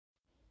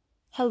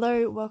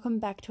Hello, welcome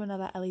back to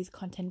another Ellie's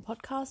Content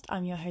Podcast.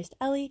 I'm your host,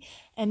 Ellie,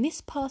 and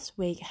this past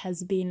week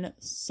has been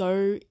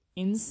so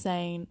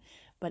insane,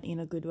 but in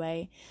a good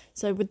way.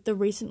 So with the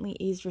recently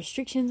eased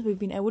restrictions, we've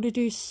been able to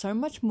do so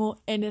much more,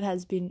 and it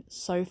has been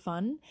so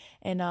fun.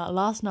 And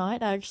last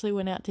night, I actually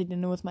went out to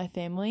dinner with my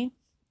family.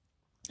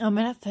 And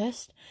at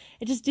first,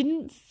 it just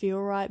didn't feel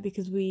right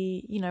because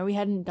we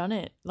hadn't done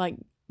it,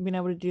 been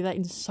able to do that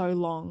in so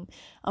long.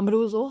 But it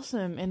was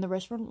awesome, and the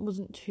restaurant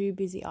wasn't too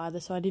busy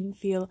either, so I didn't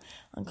feel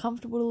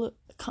uncomfortable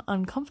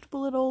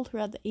at all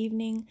throughout the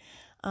evening,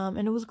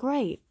 and it was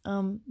great.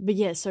 But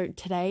yeah, so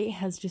today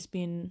has just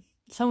been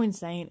so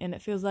insane, and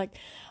it feels like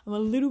I'm a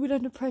little bit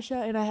under pressure,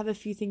 and I have a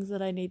few things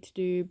that I need to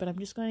do, but I'm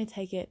just going to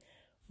take it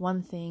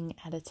one thing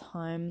at a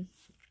time.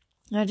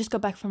 And I just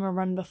got back from a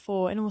run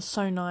before, and it was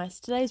so nice.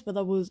 Today's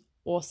weather was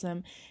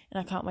awesome, and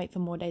I can't wait for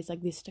more days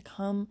like this to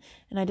come.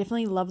 And I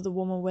definitely love the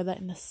warmer weather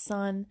and the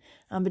sun,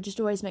 but just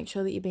always make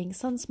sure that you're being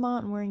sun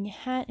smart and wearing your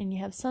hat and you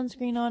have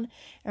sunscreen on.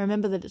 And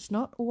remember that it's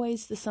not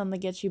always the sun that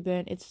gets you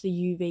burnt, it's the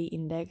UV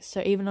index.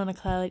 So even on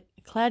a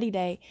cloudy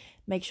day,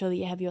 make sure that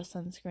you have your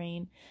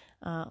sunscreen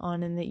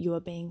on and that you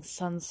are being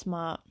sun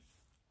smart.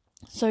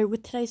 So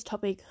with today's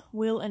topic,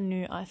 will a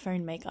new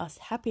iPhone make us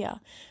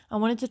happier? I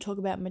wanted to talk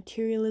about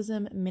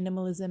materialism,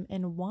 minimalism,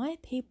 and why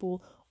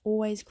people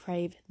always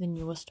crave the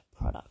newest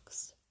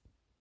products.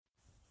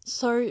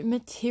 So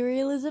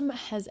materialism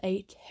has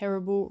a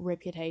terrible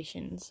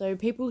reputation. So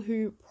people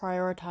who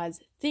prioritize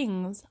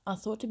things are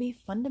thought to be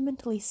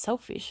fundamentally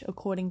selfish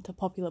according to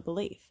popular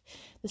belief.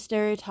 The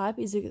stereotype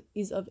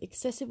is of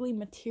excessively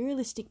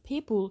materialistic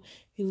people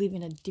who live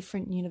in a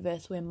different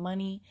universe where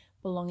money,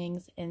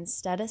 belongings, and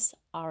status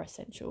are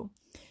essential.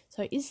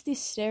 So is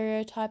this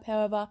stereotype,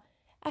 however,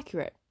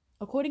 accurate?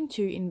 According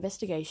to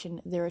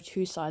investigation, there are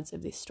two sides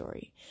of this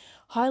story.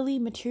 Highly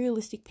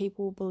materialistic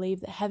people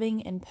believe that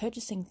having and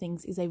purchasing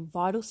things is a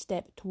vital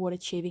step toward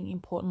achieving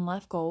important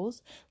life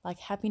goals like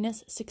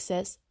happiness,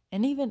 success,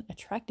 and even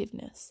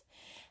attractiveness.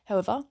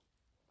 However,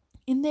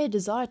 in their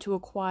desire to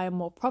acquire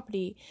more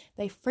property,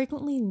 they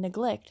frequently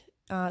neglect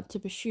to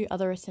pursue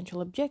other essential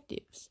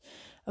objectives.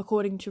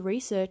 According to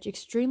research,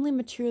 extremely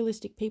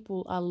materialistic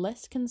people are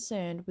less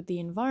concerned with the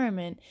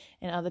environment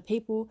and other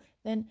people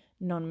than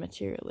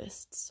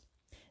non-materialists.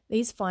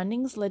 These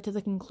findings led to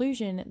the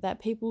conclusion that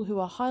people who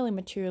are highly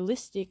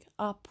materialistic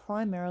are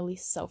primarily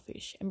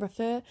selfish and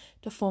prefer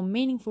to form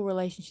meaningful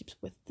relationships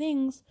with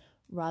things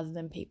rather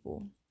than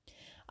people.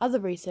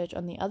 Other research,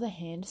 on the other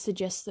hand,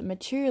 suggests that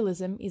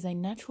materialism is a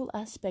natural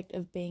aspect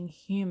of being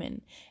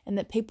human and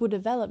that people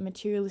develop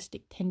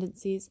materialistic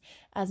tendencies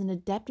as an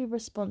adaptive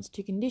response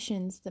to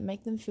conditions that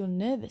make them feel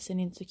nervous and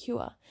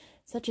insecure,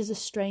 such as a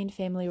strained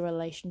family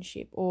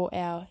relationship or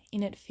our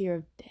innate fear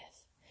of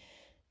death.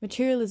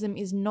 Materialism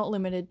is not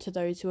limited to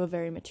those who are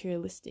very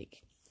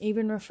materialistic.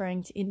 Even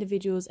referring to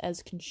individuals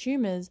as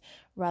consumers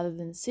rather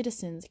than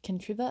citizens can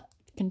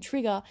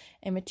trigger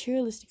a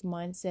materialistic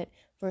mindset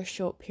for a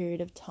short period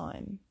of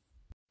time.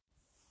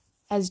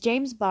 As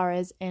James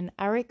Barres and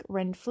Arik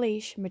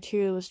Rand-Flesch,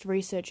 materialist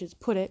researchers,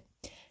 put it,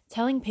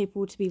 telling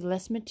people to be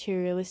less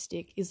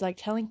materialistic is like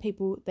telling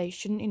people they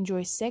shouldn't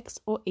enjoy sex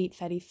or eat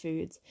fatty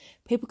foods.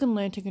 People can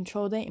learn to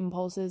control their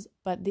impulses,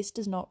 but this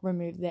does not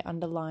remove their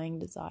underlying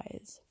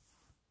desires.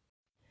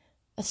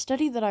 A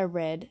study that I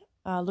read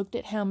looked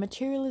at how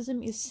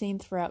materialism is seen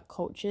throughout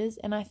cultures,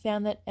 and I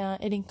found that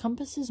it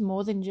encompasses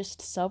more than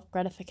just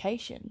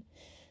self-gratification.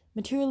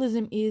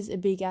 Materialism is a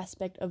big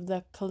aspect of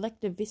the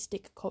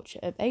collectivistic culture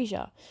of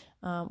Asia,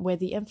 where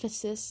the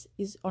emphasis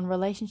is on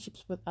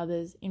relationships with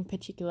others, in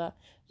particular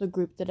the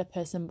group that a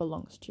person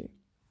belongs to.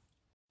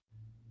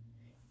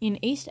 In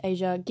East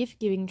Asia,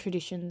 gift-giving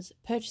traditions,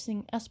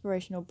 purchasing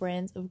aspirational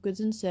brands of goods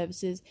and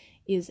services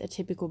is a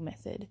typical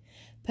method.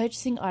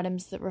 Purchasing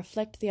items that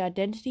reflect the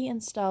identity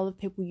and style of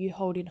people you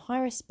hold in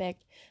high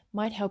respect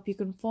might help you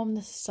conform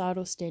to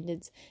societal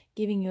standards,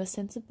 giving you a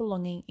sense of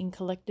belonging in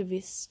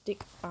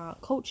collectivistic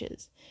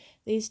cultures.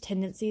 These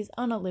tendencies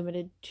are not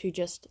limited to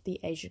just the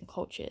Asian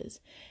cultures.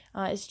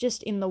 It's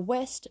just in the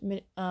West,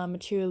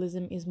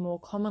 materialism is more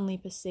commonly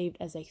perceived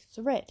as a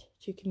threat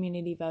to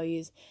community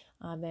values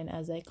than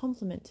as a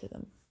complement to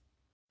them.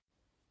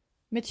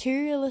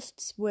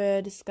 Materialists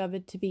were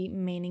discovered to be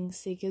meaning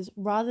seekers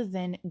rather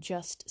than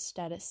just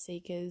status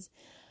seekers.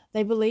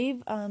 They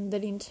believe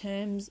that in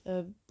terms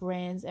of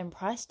brands and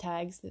price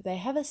tags, that they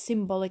have a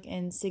symbolic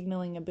and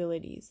signaling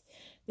abilities.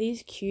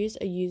 These cues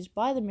are used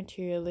by the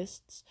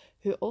materialists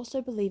who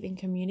also believe in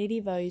community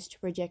values to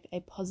project a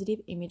positive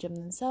image of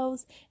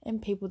themselves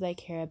and people they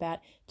care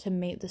about, to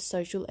meet the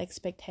social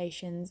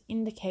expectations,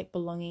 indicate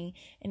belonging,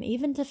 and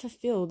even to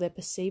fulfill their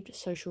perceived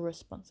social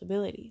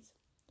responsibilities.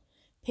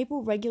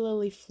 People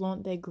regularly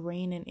flaunt their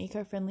green and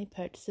eco-friendly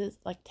purchases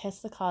like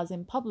Tesla cars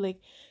in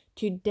public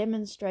to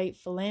demonstrate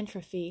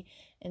philanthropy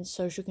and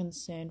social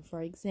concern,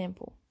 for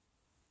example.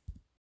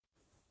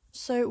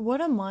 So,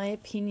 what are my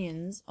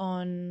opinions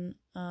on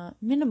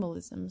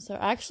minimalism? So,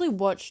 I actually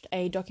watched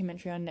a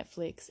documentary on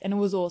Netflix and it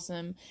was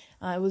awesome.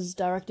 It was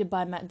directed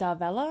by Matt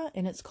D'Avella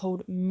and it's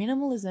called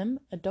Minimalism,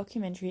 a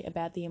documentary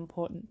about the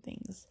important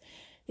things.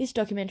 This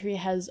documentary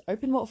has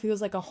opened what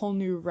feels like a whole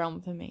new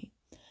realm for me.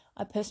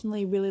 I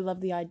personally really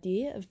love the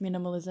idea of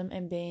minimalism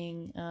and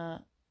being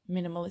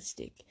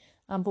minimalistic.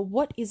 But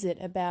what is it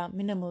about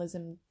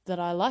minimalism that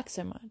I like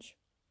so much?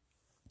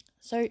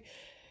 So,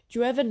 do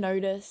you ever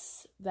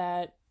notice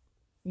that,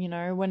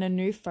 when a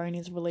new phone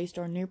is released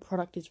or a new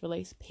product is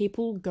released,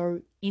 people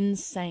go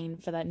insane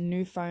for that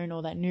new phone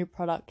or that new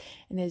product,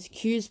 and there's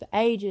queues for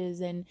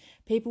ages, and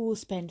people will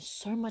spend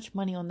so much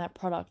money on that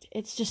product.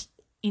 It's just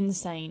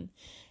insane.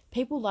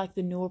 People like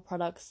the newer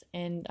products,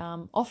 and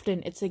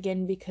often it's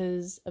again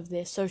because of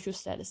their social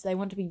status. They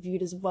want to be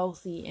viewed as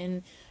wealthy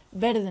and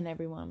better than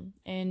everyone.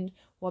 And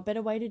what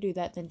better way to do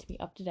that than to be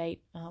up to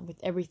date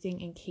with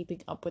everything and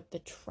keeping up with the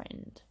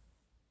trend?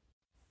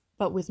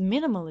 But with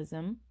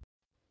minimalism,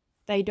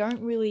 they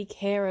don't really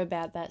care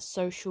about that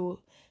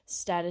social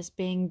status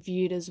being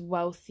viewed as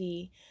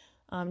wealthy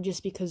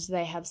just because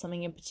they have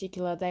something in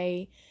particular.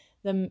 The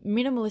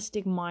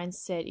minimalistic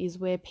mindset is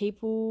where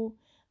people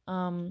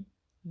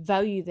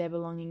value their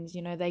belongings.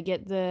 They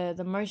get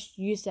the most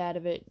use out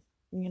of it.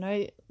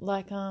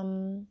 Like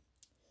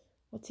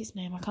what's his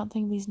name? I can't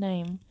think of his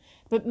name.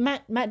 But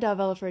Matt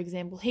D'Avella, for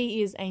example,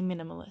 he is a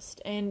minimalist,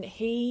 and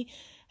he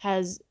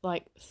has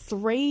like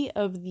 3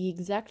 of the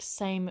exact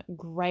same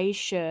grey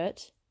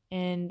shirt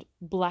and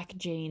black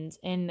jeans,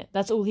 and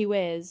that's all he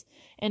wears.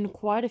 And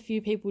quite a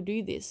few people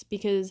do this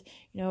because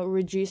it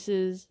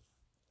reduces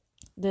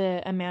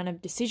the amount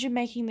of decision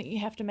making that you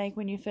have to make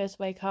when you first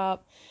wake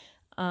up,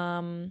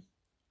 and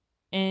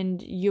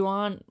you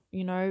aren't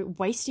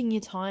wasting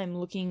your time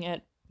looking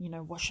at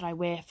what should I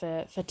wear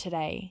for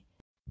today.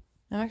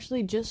 I'm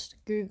actually just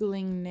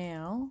googling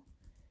now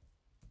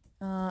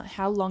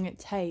how long it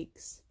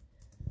takes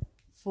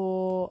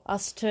for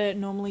us to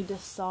normally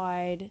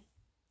decide,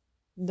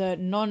 the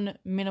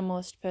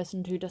non-minimalist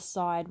person to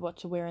decide what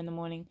to wear in the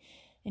morning.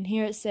 And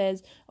here it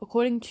says,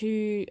 according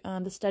to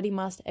the Study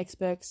Master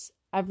experts,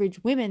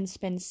 average women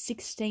spend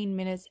 16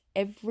 minutes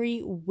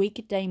every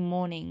weekday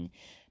morning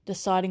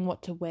deciding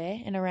what to wear,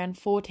 and around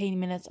 14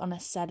 minutes on a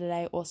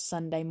Saturday or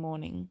Sunday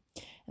morning.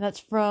 And that's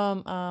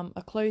from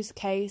a closed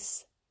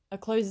case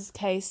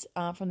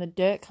from the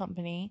Dirt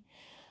Company.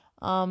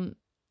 And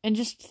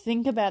just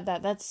think about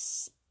that.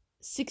 That's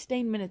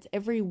 16 minutes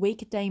every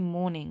weekday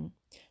morning.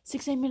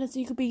 16 minutes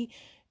you could be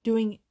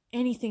doing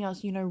anything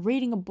else,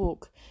 reading a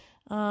book,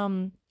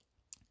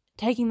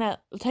 taking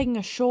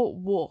a short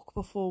walk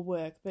before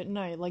work, but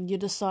no, like you're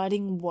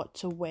deciding what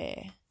to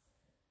wear.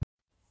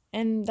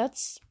 And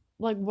that's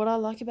like what I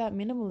like about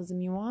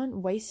minimalism. You aren't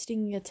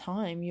wasting your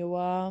time. You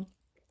are,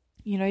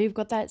 you've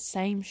got that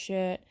same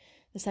shirt,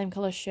 the same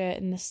color shirt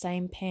and the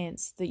same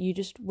pants that you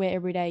just wear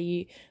every day.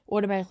 You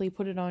automatically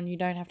put it on. You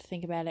don't have to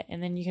think about it.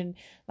 And then you can,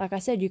 like I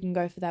said, you can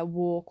go for that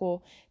walk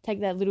or take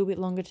that little bit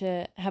longer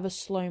to have a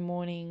slow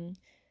morning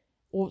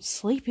or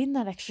sleep in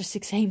that extra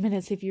 16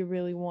 minutes if you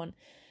really want.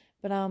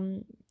 But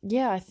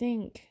yeah, I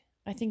think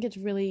it's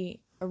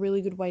really a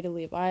really good way to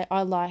live.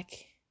 I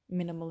like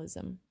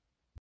minimalism.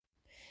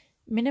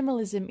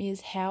 Minimalism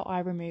is how I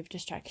remove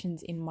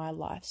distractions in my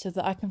life so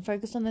that I can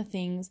focus on the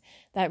things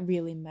that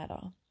really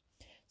matter.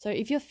 So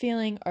if you're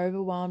feeling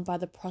overwhelmed by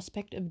the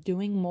prospect of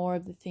doing more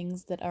of the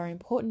things that are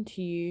important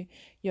to you,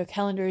 your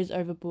calendar is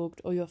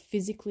overbooked, or your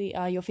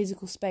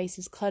physical space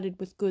is cluttered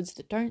with goods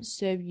that don't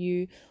serve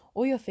you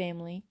or your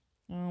family,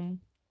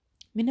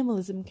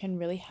 minimalism can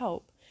really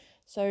help.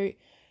 So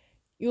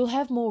you'll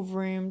have more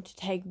room to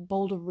take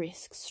bolder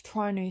risks,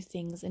 try new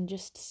things, and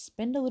just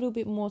spend a little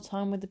bit more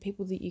time with the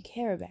people that you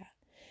care about.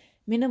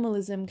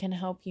 Minimalism can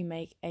help you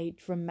make a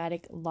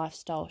dramatic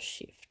lifestyle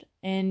shift,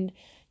 and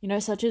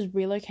such as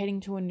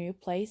relocating to a new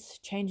place,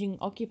 changing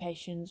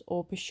occupations,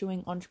 or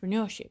pursuing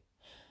entrepreneurship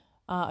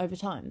over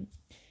time.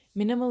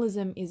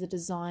 Minimalism is a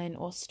design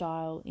or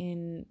style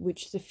in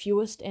which the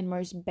fewest and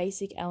most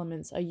basic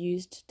elements are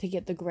used to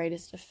get the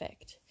greatest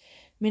effect.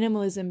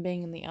 Minimalism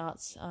being in the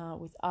arts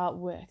with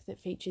artwork that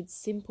featured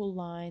simple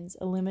lines,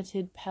 a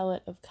limited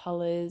palette of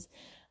colours,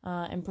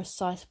 and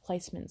precise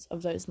placements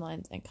of those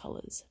lines and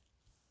colours.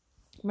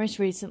 Most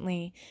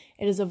recently,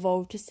 it has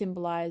evolved to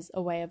symbolize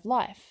a way of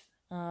life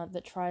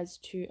that tries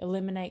to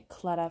eliminate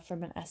clutter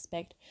from an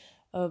aspect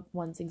of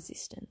one's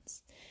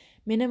existence.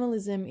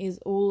 Minimalism is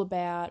all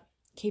about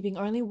keeping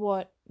only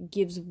what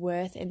gives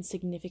worth and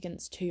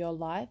significance to your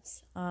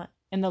lives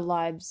and the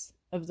lives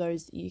of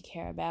those that you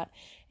care about,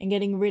 and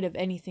getting rid of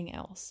anything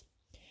else.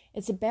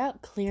 It's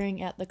about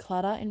clearing out the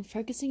clutter and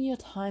focusing your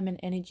time and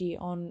energy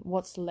on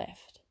what's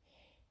left.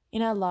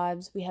 In our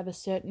lives, we have a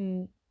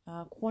certain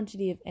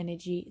quantity of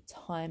energy,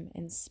 time,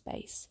 and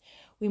space.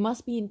 We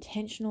must be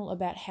intentional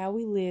about how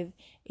we live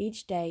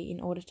each day in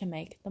order to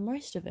make the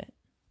most of it.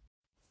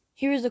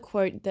 Here is a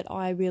quote that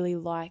I really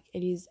like.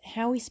 It is,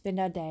 "How we spend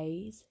our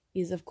days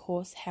is, of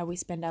course, how we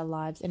spend our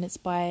lives," and it's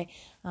by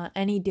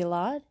Annie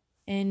Dillard.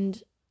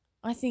 And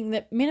I think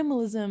that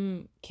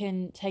minimalism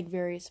can take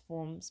various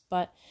forms,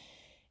 but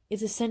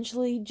it's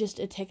essentially just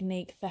a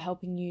technique for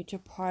helping you to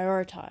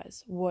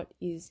prioritize what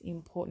is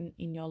important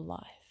in your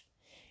life.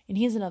 And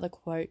here's another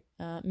quote.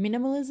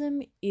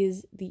 Minimalism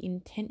is the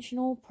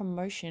intentional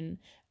promotion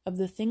of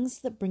the things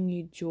that bring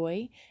you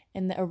joy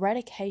and the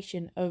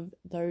eradication of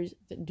those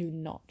that do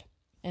not.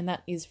 And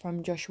that is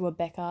from Joshua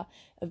Becker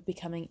of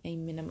Becoming a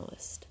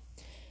Minimalist.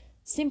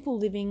 Simple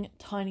living,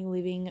 tiny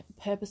living,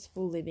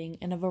 purposeful living,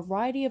 and a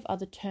variety of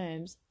other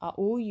terms are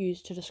all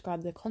used to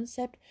describe the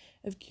concept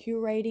of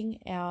curating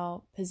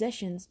our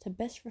possessions to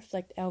best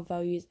reflect our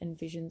values and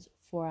visions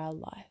for our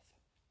life.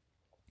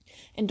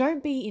 And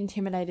don't be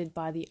intimidated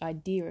by the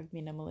idea of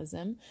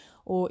minimalism,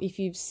 or if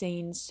you've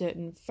seen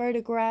certain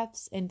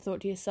photographs and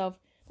thought to yourself,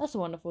 that's a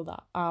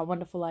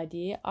wonderful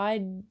idea,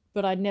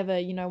 but I'd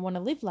never, want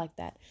to live like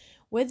that.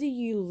 Whether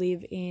you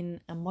live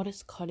in a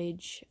modest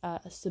cottage,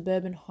 a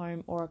suburban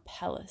home, or a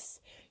palace,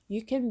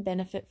 you can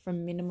benefit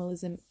from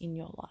minimalism in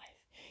your life.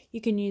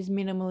 You can use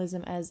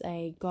minimalism as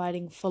a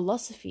guiding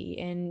philosophy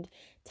and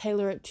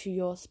tailor it to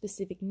your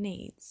specific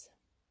needs.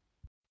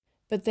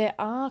 But there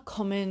are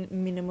common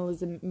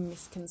minimalism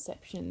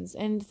misconceptions,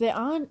 and there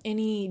aren't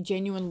any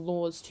genuine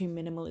laws to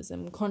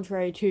minimalism,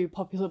 contrary to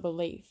popular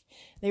belief.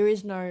 There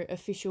is no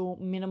official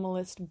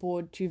minimalist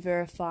board to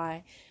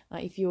verify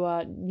if you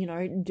are,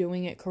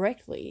 doing it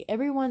correctly.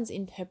 Everyone's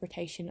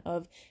interpretation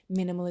of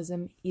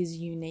minimalism is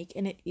unique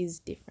and it is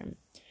different.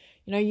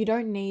 You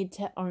don't need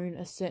to own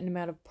a certain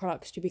amount of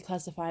products to be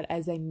classified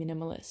as a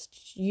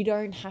minimalist. You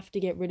don't have to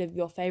get rid of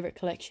your favorite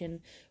collection,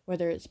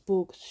 whether it's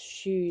books,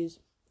 shoes,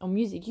 or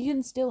music. You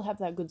can still have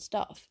that good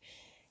stuff.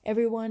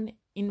 Everyone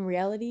in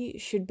reality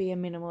should be a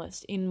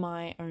minimalist, in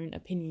my own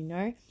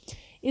opinion.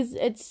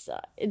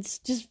 It's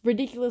just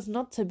ridiculous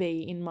not to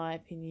be, in my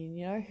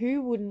opinion.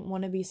 Who wouldn't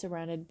want to be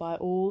surrounded by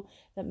all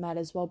that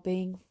matters while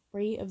being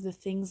free of the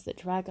things that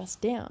drag us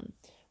down?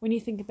 When you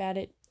think about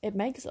it, it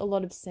makes a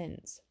lot of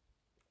sense.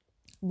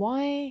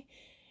 Why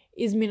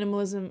is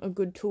minimalism a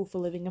good tool for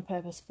living a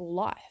purposeful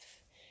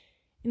life?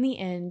 In the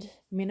end,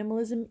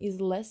 minimalism is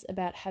less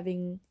about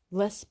having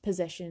less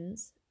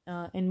possessions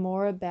and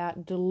more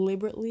about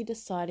deliberately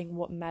deciding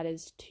what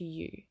matters to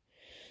you.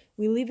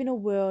 We live in a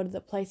world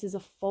that places a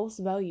false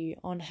value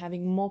on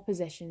having more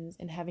possessions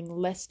and having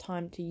less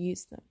time to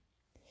use them.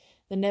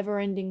 The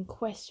never-ending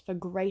quest for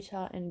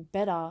greater and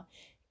better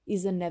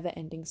is a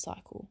never-ending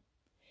cycle.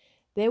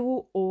 There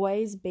will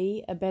always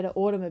be a better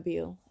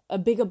automobile, a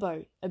bigger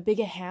boat, a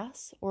bigger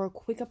house, or a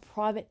quicker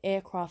private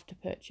aircraft to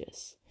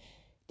purchase.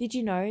 Did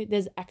you know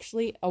there's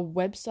actually a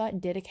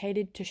website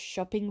dedicated to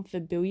shopping for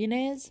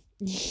billionaires?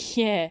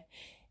 Yeah,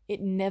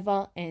 it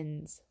never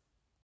ends.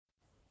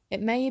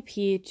 It may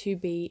appear to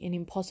be an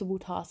impossible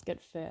task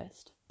at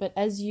first, but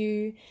as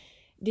you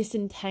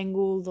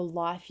disentangle the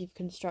life you've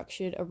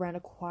constructed around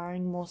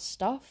acquiring more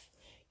stuff,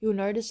 you'll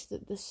notice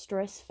that the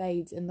stress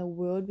fades and the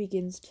world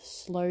begins to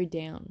slow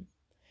down.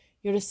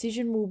 Your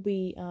decision will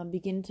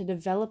begin to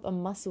develop a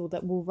muscle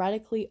that will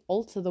radically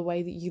alter the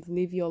way that you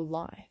live your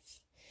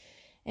life.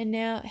 And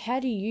now, how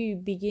do you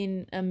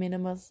begin a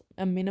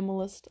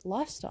minimalist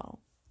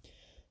lifestyle?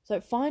 So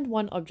find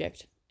one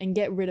object and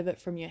get rid of it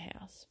from your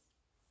house.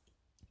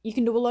 You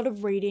can do a lot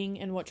of reading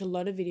and watch a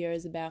lot of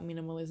videos about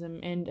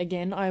minimalism. And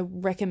again, I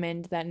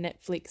recommend that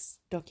Netflix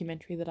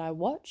documentary that I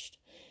watched.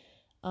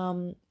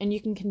 And you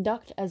can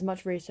conduct as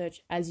much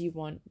research as you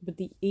want. But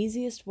the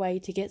easiest way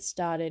to get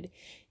started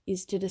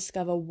is to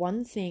discover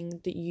one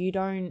thing that you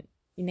don't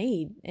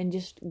need and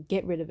just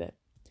get rid of it.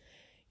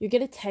 You'll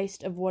get a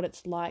taste of what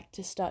it's like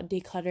to start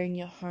decluttering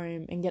your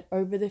home and get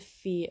over the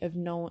fear of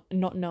not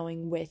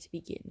knowing where to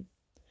begin.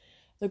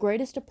 The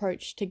greatest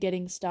approach to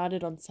getting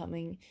started on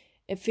something,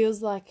 it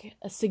feels like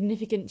a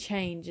significant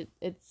change.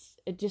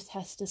 It just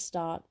has to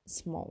start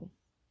small.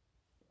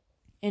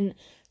 And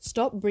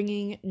stop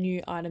bringing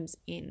new items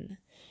in.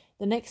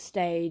 The next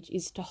stage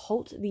is to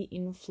halt the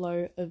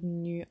inflow of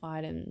new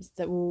items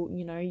that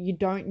you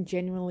don't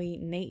genuinely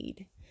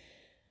need.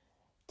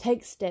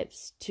 Take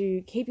steps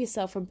to keep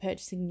yourself from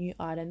purchasing new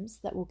items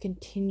that will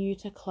continue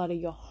to clutter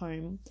your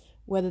home,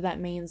 whether that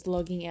means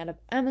logging out of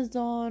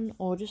Amazon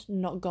or just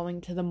not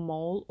going to the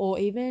mall or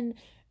even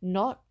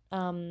not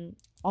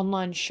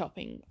online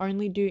shopping.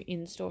 Only do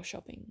in-store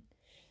shopping.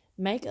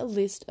 Make a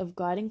list of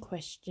guiding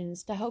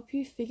questions to help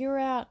you figure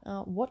out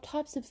what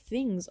types of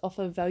things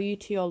offer value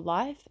to your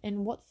life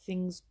and what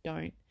things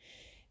don't.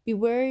 Be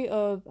wary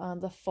of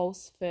the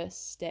false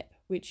first step,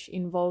 which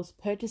involves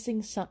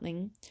purchasing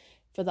something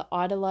for the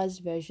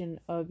idolized version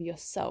of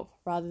yourself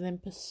rather than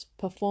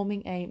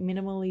performing a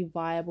minimally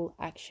viable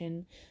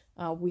action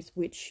with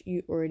which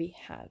you already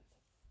have.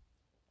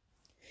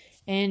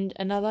 And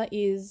another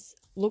is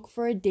look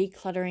for a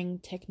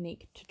decluttering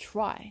technique to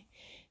try.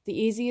 The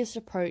easiest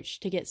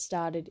approach to get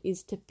started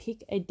is to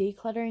pick a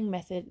decluttering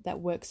method that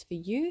works for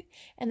you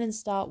and then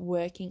start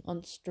working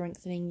on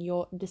strengthening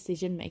your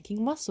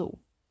decision-making muscle.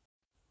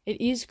 It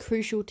is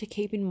crucial to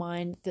keep in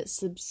mind that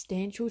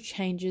substantial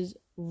changes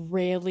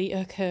rarely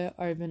occur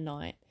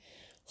overnight.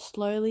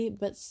 slowly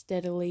but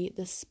steadily,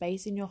 the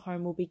space in your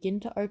home will begin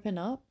to open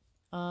up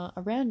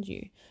around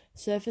you.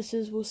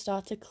 Surfaces will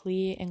start to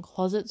clear and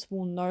closets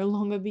will no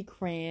longer be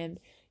crammed.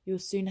 You'll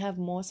soon have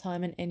more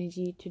time and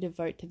energy to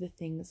devote to the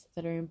things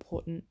that are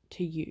important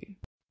to you.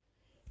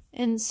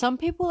 And some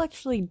people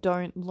actually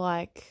don't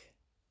like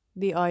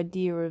the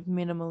idea of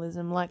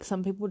minimalism. Like,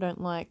 some people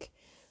don't like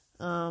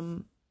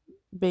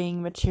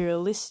being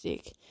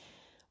materialistic.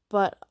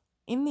 But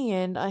in the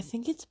end, I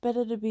think it's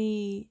better to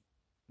be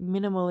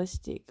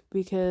minimalistic,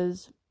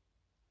 because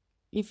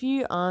if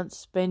you aren't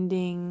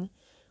spending,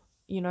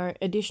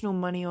 additional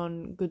money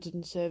on goods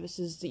and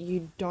services that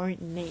you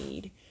don't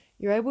need,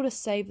 you're able to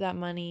save that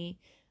money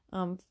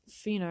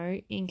for,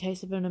 in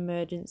case of an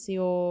emergency,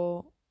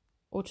 or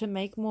to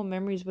make more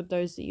memories with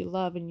those that you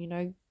love,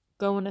 and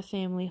go on a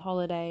family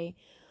holiday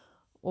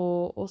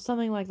or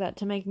something like that,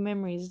 to make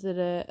memories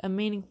that are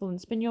meaningful,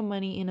 and spend your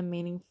money in a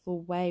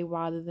meaningful way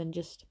rather than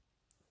just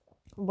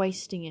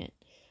wasting it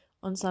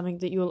on something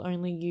that you'll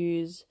only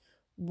use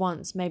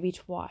once, maybe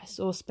twice,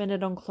 or spend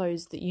it on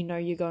clothes that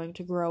you're going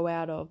to grow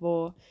out of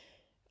or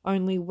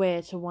only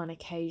wear to one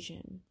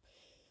occasion.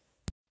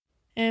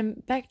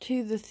 And back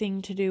to the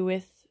thing to do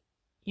with,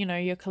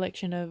 your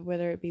collection of,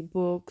 whether it be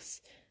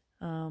books,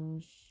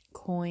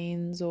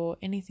 coins, or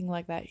anything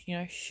like that,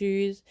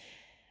 shoes.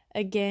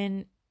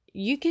 Again,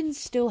 you can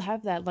still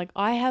have that. Like,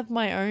 I have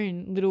my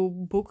own little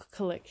book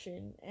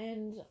collection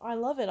and I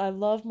love it. I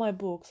love my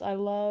books.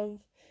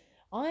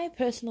 I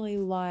personally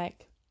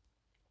like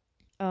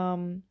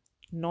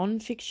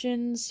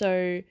non-fiction,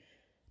 so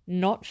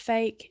not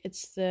fake,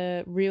 it's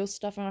the real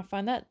stuff, and I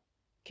find that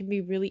can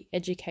be really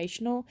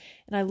educational.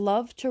 And I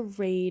love to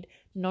read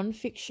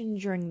non-fiction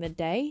during the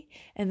day,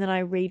 and then I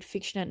read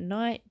fiction at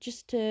night,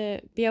 just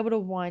to be able to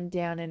wind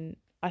down, and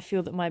I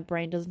feel that my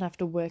brain doesn't have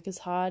to work as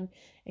hard.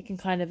 It can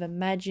kind of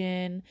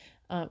imagine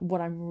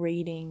what I'm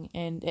reading,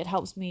 and it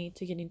helps me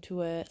to get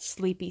into a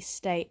sleepy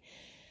state.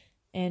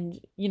 And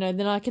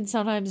then I can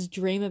sometimes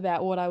dream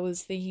about what I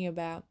was thinking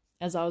about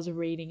as I was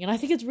reading, and I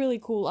think it's really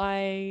cool.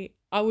 I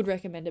would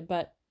recommend it,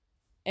 but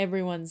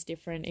everyone's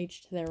different,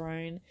 each to their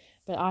own.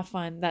 But I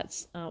find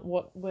that's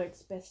what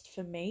works best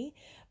for me.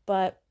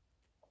 But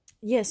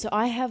yeah, so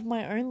I have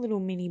my own little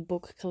mini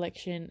book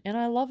collection, and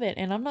I love it,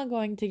 and I'm not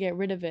going to get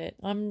rid of it.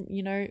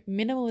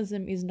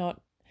 Minimalism is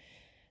not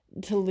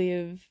to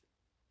live,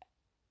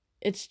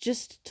 it's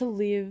just to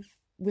live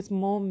with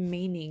more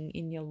meaning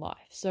in your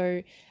life.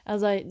 So,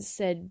 as I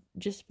said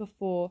just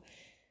before,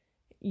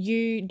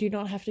 you do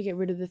not have to get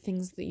rid of the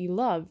things that you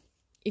love.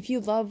 If you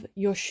love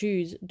your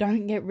shoes,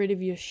 don't get rid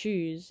of your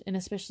shoes. And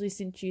especially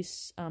since you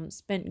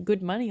spent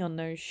good money on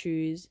those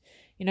shoes,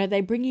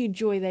 they bring you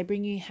joy, they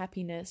bring you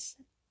happiness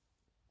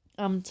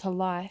to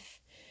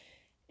life.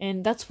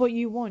 And that's what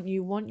you want.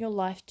 You want your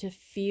life to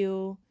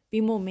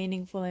be more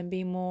meaningful and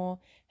be more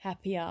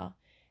happier.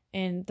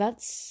 And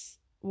that's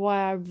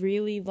why I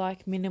really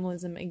like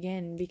minimalism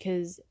again,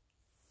 because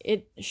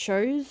it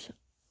shows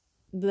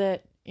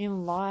that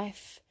in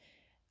life,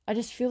 I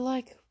just feel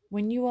like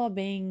when you are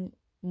being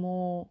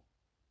more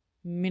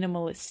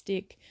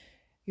minimalistic,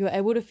 you're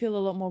able to feel a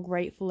lot more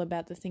grateful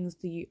about the things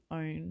that you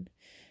own.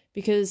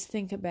 Because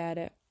think about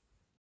it,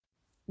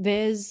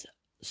 there's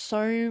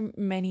so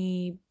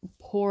many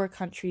poorer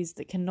countries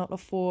that cannot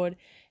afford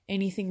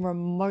anything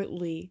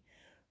remotely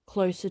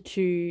closer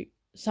to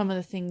some of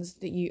the things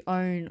that you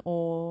own,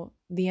 or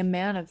the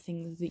amount of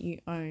things that you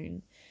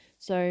own.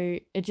 So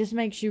it just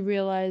makes you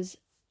realize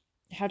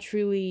how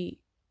truly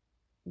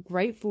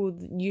grateful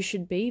you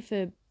should be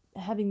for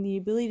having the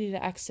ability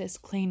to access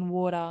clean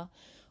water,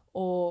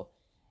 or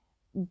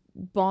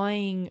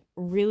buying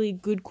really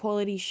good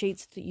quality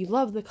sheets that you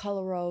love the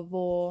color of,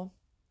 or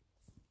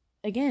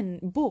again,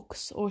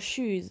 books or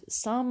shoes.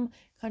 Some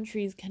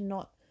countries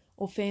cannot,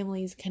 or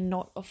families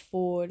cannot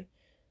afford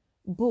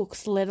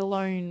books, let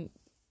alone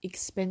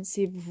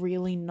expensive,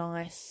 really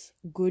nice,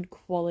 good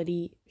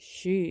quality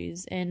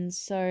shoes. And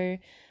so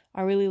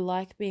I really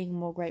like being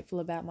more grateful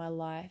about my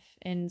life.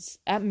 And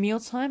at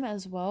mealtime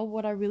as well,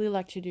 what I really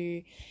like to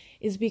do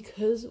is,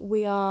 because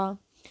we are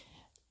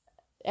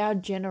our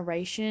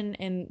generation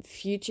and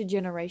future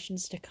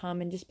generations to come,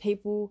 and just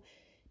people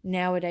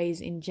nowadays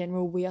in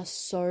general, we are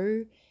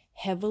so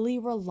heavily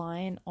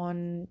reliant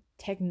on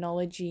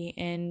technology,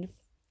 and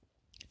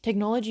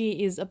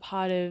technology is a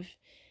part of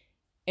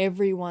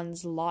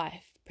everyone's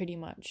life pretty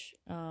much,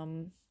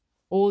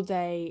 all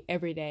day,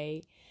 every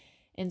day.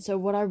 And so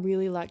what I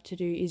really like to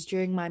do is,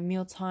 during my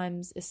meal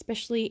times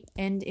especially,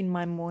 and in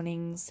my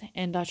mornings,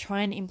 and I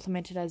try and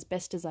implement it as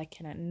best as I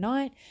can at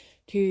night,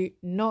 to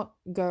not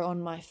go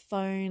on my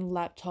phone,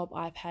 laptop,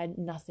 iPad,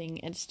 nothing.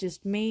 It's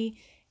just me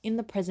in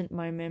the present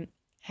moment,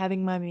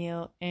 having my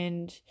meal,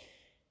 and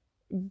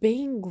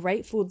being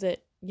grateful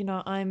that,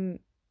 I'm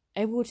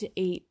able to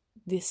eat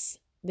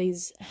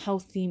these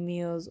healthy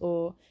meals,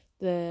 or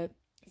the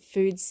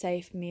food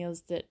safe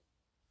meals that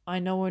I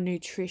know are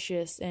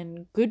nutritious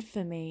and good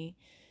for me.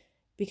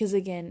 Because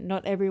again,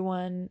 not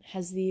everyone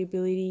has the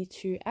ability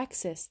to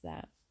access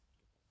that.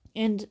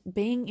 And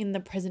being in the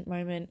present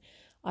moment,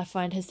 I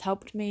find, has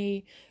helped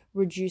me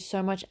reduce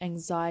so much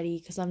anxiety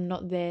because I'm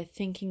not there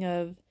thinking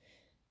of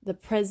the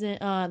present,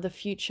 the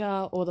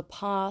future, or the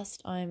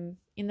past. I'm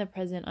in the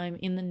present, I'm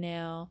in the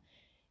now,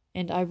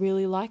 and I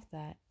really like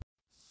that.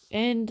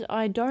 And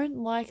I don't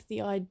like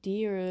the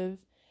idea of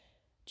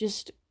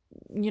just,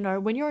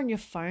 when you're on your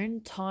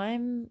phone,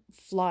 time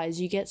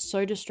flies. You get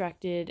so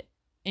distracted,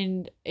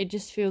 and it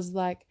just feels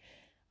like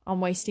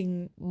I'm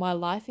wasting my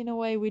life in a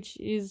way, which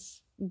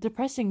is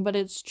depressing, but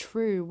it's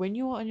true. When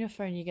you're on your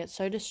phone, you get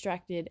so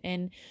distracted,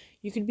 and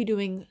you could be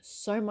doing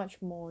so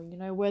much more,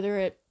 whether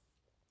it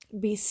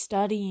be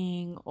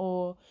studying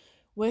or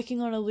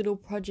working on a little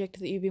project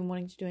that you've been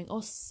wanting to doing,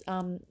 or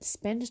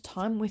spend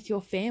time with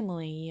your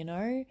family,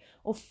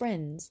 or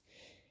friends.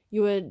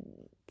 You are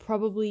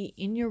probably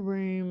in your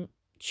room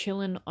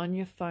chilling on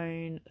your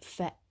phone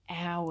for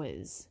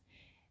hours,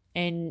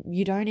 and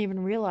you don't even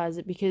realize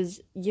it because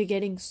you're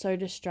getting so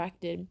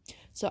distracted.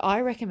 So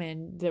I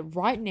recommend that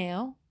right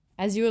now,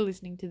 as you are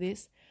listening to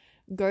this,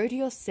 go to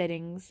your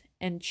settings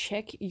and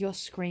check your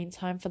screen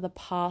time for the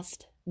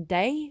past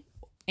day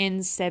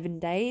and 7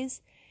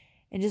 days,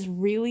 and just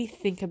really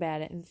think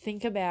about it, and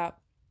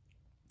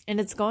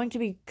it's going to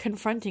be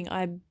confronting.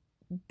 I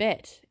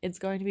bet it's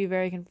going to be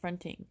very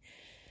confronting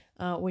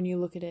when you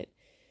look at it,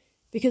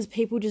 because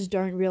people just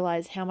don't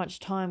realize how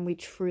much time we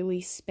truly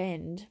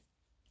spend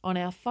on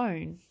our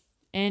phone.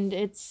 And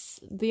it's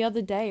the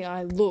other day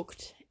I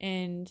looked,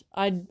 and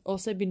I'd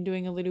also been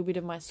doing a little bit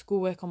of my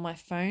schoolwork on my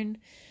phone,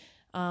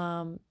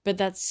 but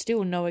that's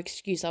still no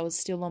excuse. I was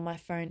still on my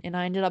phone, and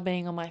I ended up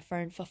being on my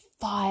phone for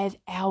 5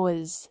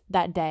 hours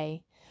that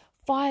day.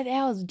 5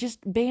 hours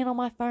just being on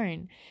my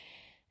phone.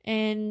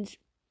 And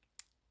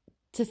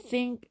to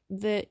think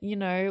that,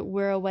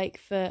 we're awake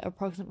for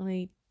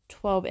approximately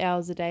 12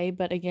 hours a day,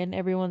 but again,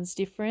 everyone's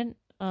different.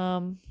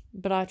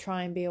 But I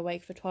try and be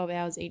awake for 12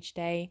 hours each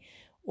day,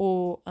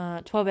 or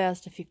 12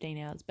 hours to 15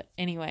 hours. But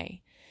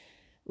anyway,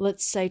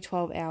 let's say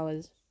 12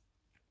 hours.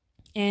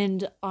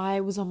 And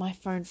I was on my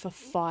phone for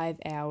 5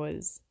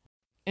 hours.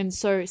 And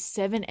so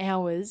 7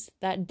 hours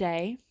that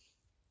day,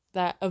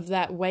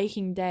 that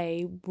waking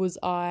day, was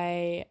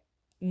I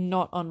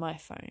not on my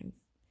phone.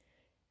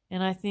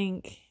 And I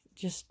think,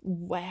 just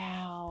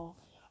wow,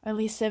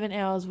 only 7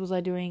 hours was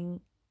I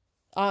doing.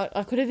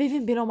 I could have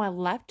even been on my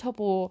laptop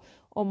or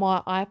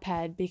my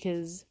iPad,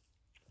 because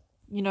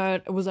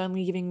it was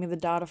only giving me the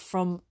data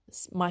from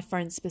my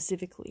phone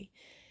specifically.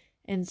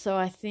 And so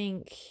I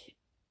think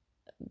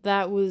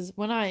that was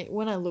when I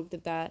looked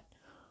at that,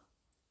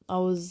 I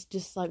was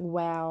just like,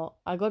 wow.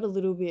 I got a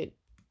little bit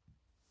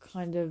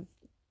kind of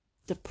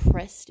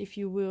depressed, if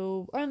you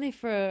will, only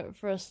for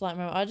a slight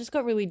moment. I just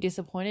got really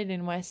disappointed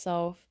in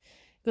myself,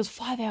 because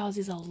 5 hours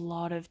is a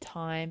lot of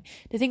time.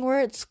 To think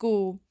we're at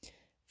school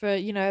for,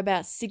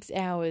 about 6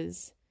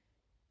 hours,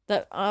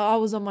 that I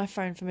was on my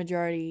phone for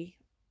majority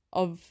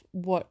of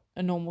what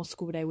a normal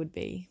school day would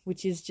be,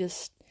 which is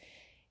just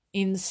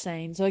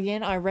insane. So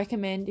again, I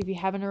recommend, if you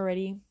haven't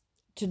already,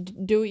 to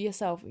do it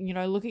yourself.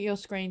 Look at your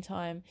screen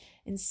time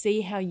and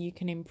see how you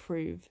can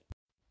improve.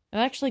 It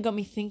actually got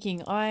me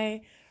thinking.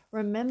 I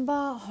remember,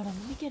 hold on,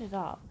 let me get it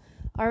up.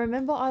 I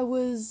remember I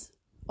was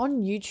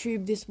on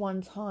YouTube this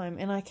one time,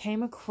 and I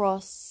came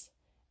across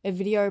a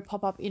video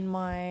pop up in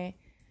my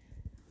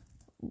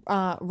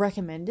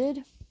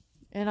recommended,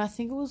 and I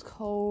think it was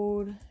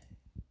called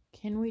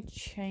Can We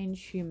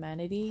Change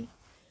Humanity?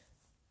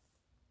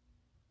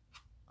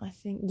 I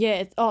think,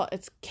 yeah,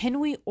 it's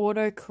Can We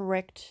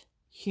Autocorrect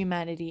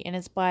Humanity, and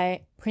it's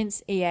by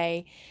Prince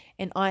EA,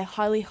 and I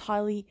highly,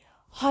 highly,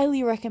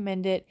 highly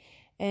recommend it.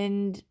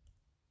 And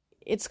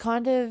it's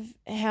kind of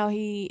how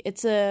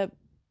it's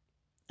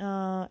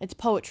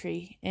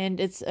poetry, and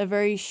it's a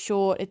very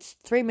short, it's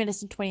 3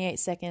 minutes and 28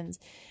 seconds,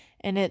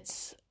 and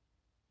it's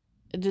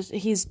just,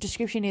 his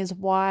description is,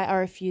 why I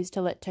refuse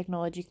to let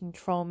technology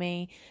control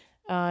me.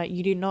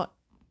 You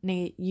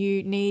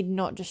need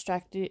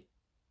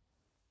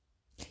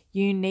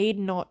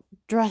not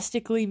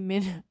drastically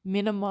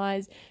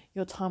minimize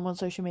your time on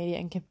social media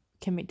and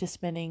commit to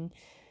spending,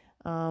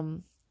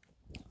 and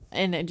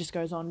it just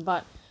goes on.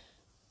 But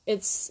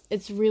it's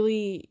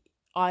really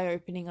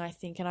eye-opening, I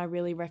think, and I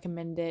really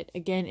recommend it.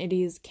 Again, it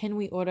is Can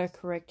We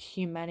Autocorrect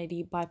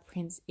Humanity by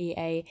Prince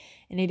EA,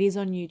 and it is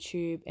on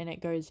YouTube, and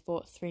it goes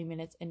for 3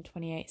 minutes and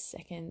 28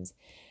 seconds.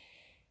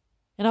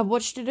 And I've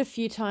watched it a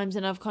few times,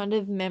 and I've kind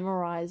of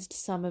memorized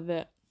some of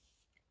it,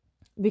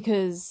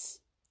 because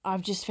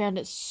I've just found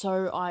it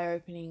so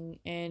eye-opening.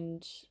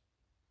 And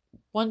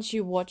once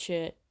you watch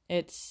it,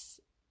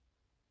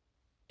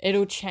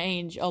 it'll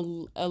change a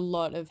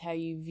lot of how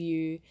you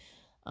view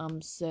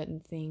certain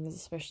things,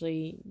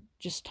 especially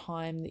just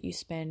time that you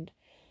spend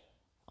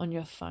on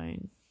your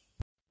phone.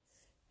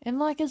 And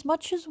like, as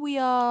much as we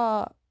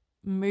are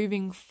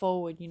moving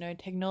forward,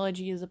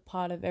 technology is a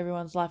part of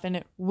everyone's life, and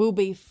it will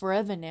be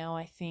forever now,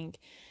 I think,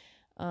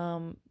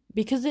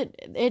 because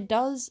it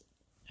does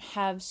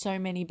have so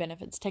many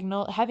benefits.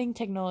 Having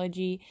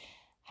technology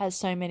has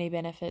so many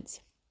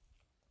benefits,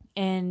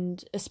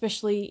 and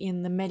especially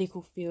in the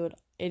medical field,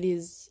 it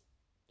is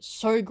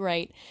so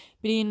great.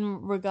 But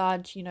in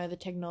regard to, the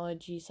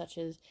technology such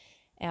as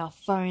our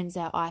phones,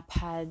 our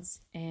iPads,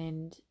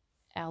 and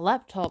our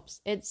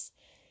laptops, it's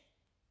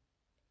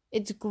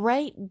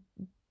great,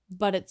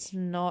 but it's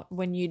not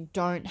when you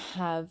don't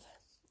have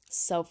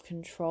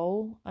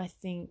self-control, I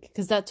think,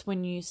 because that's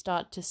when you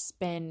start to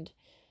spend,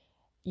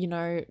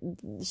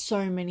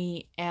 so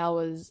many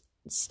hours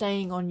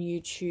staying on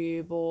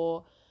YouTube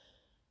or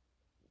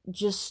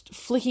just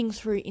flicking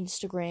through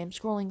Instagram,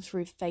 scrolling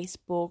through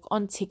Facebook,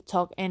 on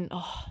TikTok. And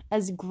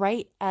as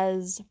great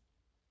as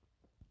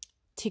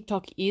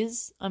TikTok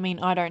is, I mean,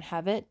 I don't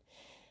have it.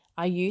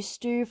 I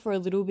used to for a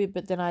little bit,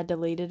 but then I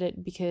deleted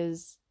it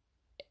because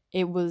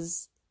it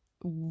was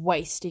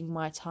wasting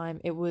my time.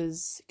 It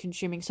was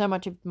consuming so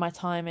much of my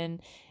time, and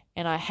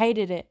I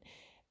hated it.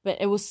 But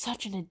it was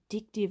such an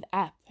addictive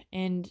app,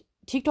 and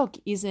TikTok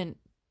isn't,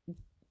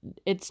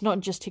 it's not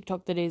just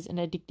TikTok that is an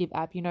addictive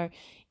app.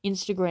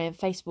 Instagram,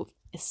 Facebook,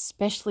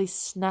 especially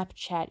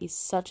Snapchat is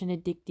such an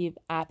addictive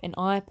app. And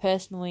I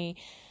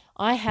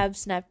have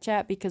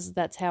Snapchat because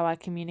that's how I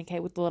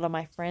communicate with a lot of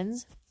my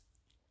friends.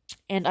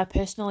 And I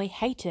personally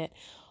hate it.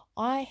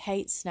 I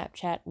hate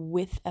Snapchat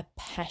with a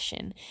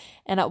passion.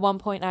 And at one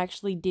point I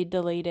actually did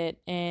delete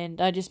it,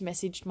 and I just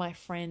messaged my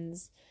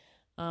friends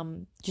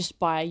just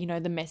by,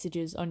 the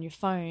messages on your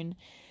phone.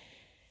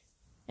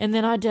 And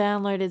then I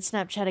downloaded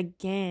Snapchat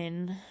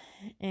again,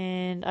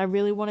 and I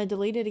really want to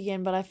delete it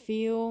again, but I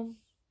feel,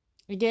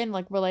 again,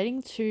 like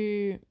relating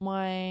to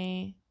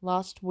my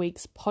last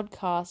week's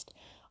podcast,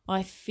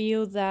 I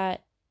feel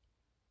that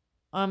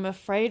I'm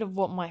afraid of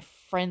what my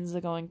friends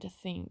are going to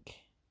think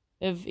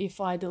if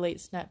I delete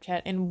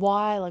Snapchat. And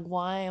why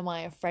am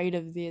I afraid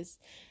of this?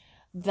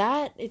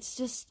 That it's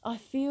just, I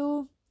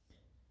feel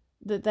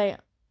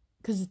that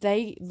because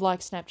they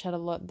like Snapchat a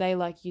lot, they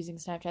like using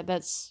Snapchat.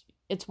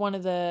 It's one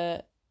of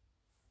the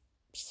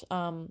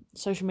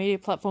social media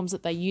platforms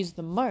that they use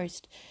the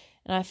most,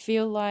 and I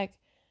feel like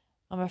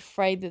I'm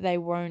afraid that they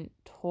won't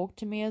talk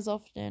to me as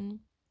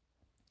often.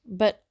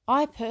 But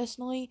I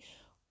personally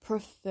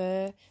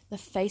prefer the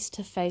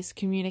face-to-face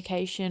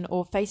communication,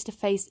 or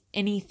face-to-face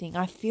anything.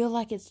 I feel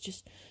like it's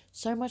just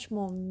so much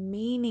more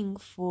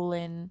meaningful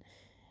and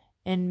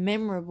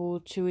memorable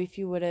to, if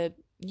you were to,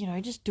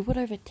 just do it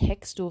over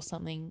text or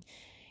something.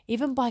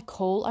 Even by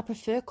call, I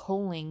prefer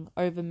calling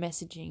over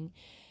messaging.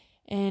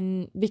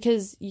 And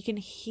because you can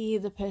hear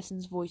the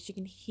person's voice, you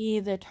can hear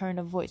their tone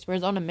of voice.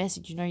 Whereas on a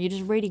message, you're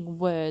just reading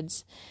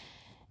words.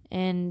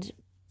 And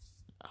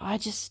I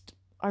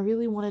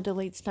really want to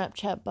delete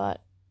Snapchat,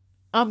 but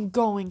I'm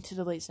going to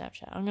delete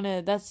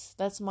Snapchat.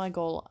 That's my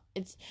goal.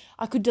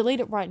 I could delete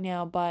it right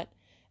now, but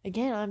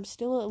again, I'm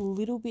still a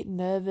little bit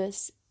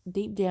nervous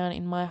deep down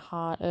in my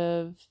heart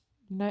of,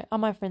 are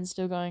my friends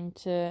still going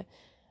to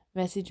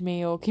message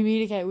me or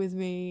communicate with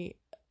me?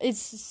 It's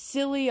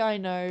silly, I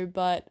know,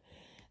 but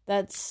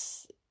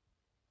it's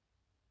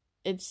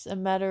a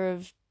matter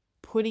of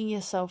putting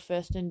yourself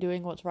first and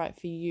doing what's right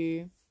for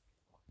you,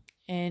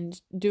 and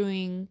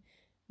doing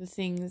the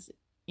things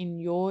in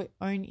your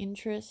own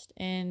interest.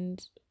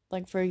 And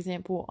like, for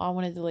example, I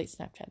want to delete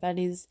Snapchat. That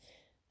is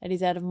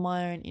out of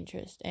my own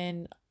interest,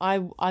 and I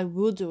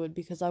will do it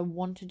because I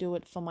want to do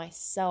it for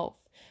myself.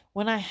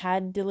 When I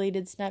had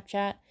deleted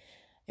Snapchat,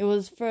 it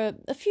was for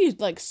a few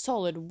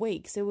solid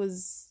weeks. It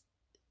was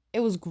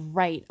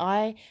great.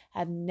 I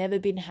have never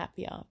been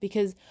happier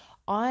because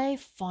I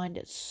find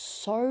it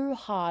so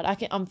hard.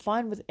 I'm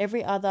fine with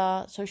every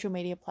other social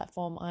media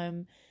platform.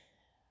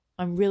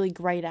 I'm really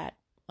great at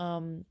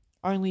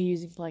only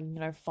using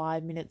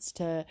 5 minutes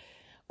to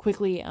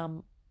quickly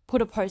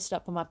put a post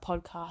up on my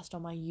podcast,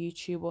 on my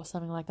YouTube or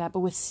something like that.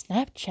 But with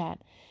Snapchat,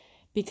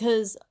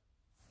 because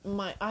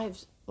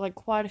I've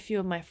quite a few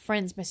of my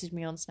friends message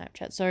me on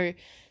Snapchat, so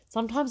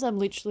sometimes I'm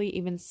literally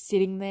even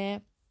sitting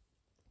there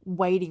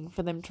waiting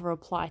for them to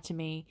reply to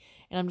me,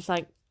 and I'm just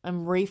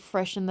I'm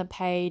refreshing the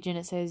page, and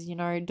it says,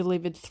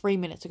 delivered 3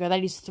 minutes ago.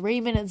 That is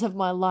 3 minutes of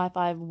my life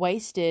I've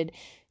wasted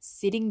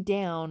sitting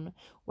down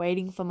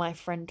waiting for my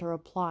friend to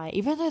reply.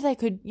 Even though they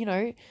could,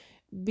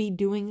 be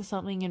doing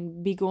something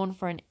and be gone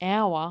for an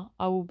hour,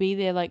 I will be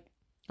there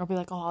I'll be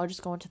oh, I'll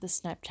just go into the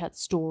Snapchat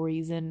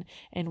stories and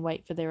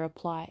wait for their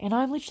reply. And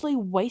I'm literally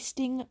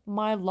wasting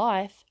my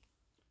life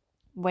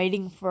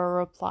waiting for a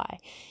reply.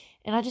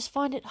 And I just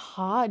find it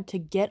hard to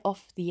get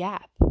off the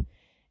app.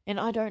 And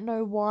I don't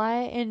know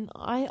why. And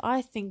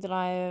I think that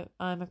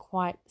I'm a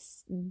quite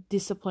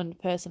disciplined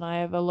person. I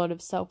have a lot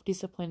of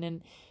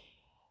self-discipline.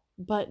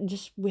 But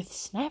just with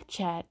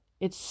Snapchat,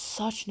 it's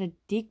such an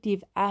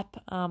addictive app,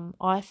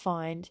 I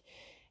find.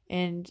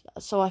 And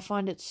so I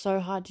find it so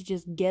hard to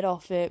just get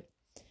off it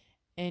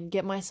and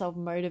get myself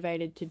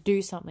motivated to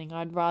do something.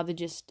 I'd rather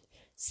just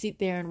sit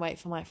there and wait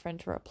for my friend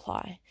to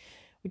reply,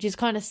 which is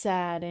kind of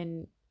sad.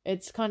 And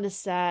it's kind of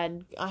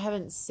sad. I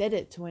haven't said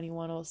it to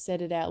anyone or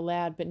said it out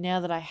loud, but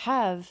now that I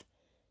have,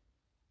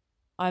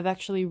 I've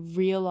actually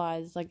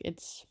realized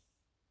it's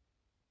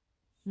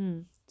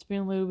been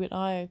a little bit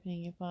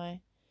eye-opening, if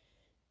I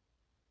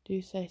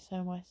do say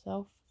so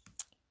myself.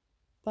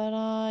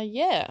 But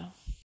yeah.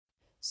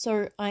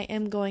 So I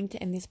am going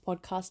to end this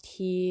podcast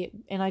here,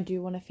 and I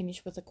do want to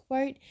finish with a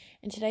quote.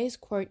 And today's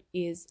quote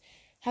is,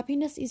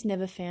 "Happiness is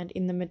never found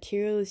in the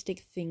materialistic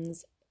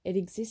things. It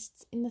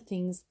exists in the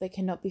things that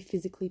cannot be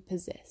physically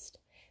possessed.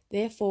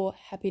 Therefore,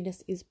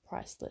 happiness is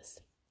priceless.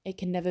 It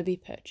can never be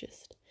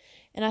purchased."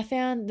 And I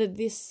found that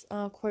this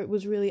quote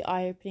was really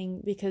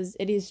eye-opening because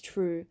it is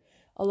true.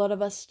 A lot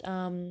of us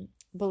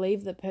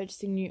believe that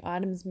purchasing new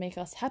items make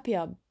us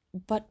happier,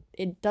 but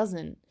it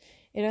doesn't.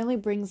 It only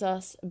brings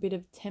us a bit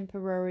of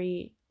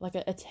temporary, like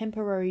a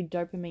temporary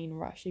dopamine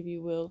rush, if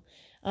you will,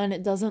 and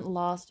it doesn't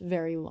last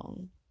very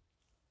long.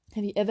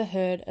 Have you ever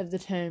heard of the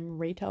term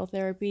retail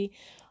therapy?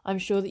 I'm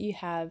sure that you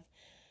have.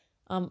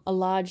 A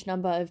large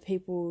number of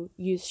people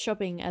use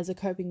shopping as a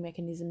coping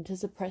mechanism to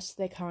suppress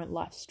their current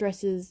life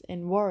stresses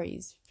and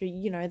worries.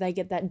 They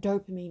get that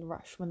dopamine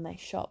rush when they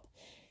shop,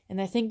 and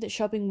they think that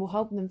shopping will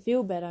help them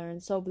feel better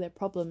and solve their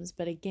problems,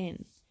 but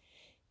again,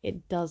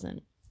 it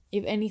doesn't.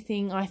 If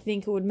anything, I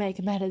think it would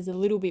make matters a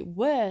little bit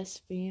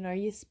worse, but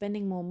you're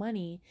spending more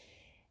money,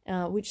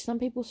 which some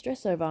people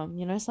stress over.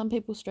 Some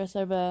people stress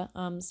over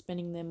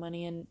spending their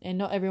money, and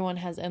not everyone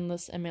has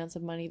endless amounts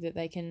of money that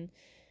they can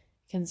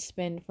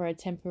spend for a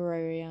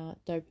temporary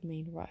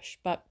dopamine rush.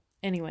 But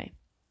anyway,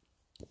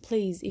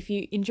 please, if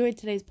you enjoyed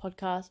today's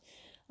podcast,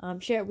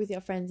 share it with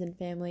your friends and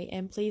family,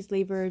 and please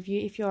leave a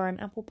review if you're on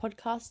Apple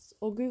Podcasts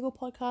or Google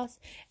Podcasts.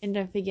 And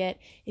don't forget,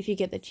 if you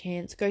get the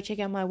chance, go check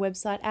out my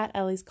website at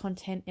Ellie's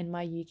Content and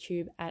my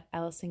YouTube at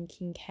Alison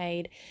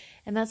Kincaid.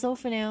 And that's all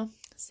for now.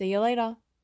 See you later.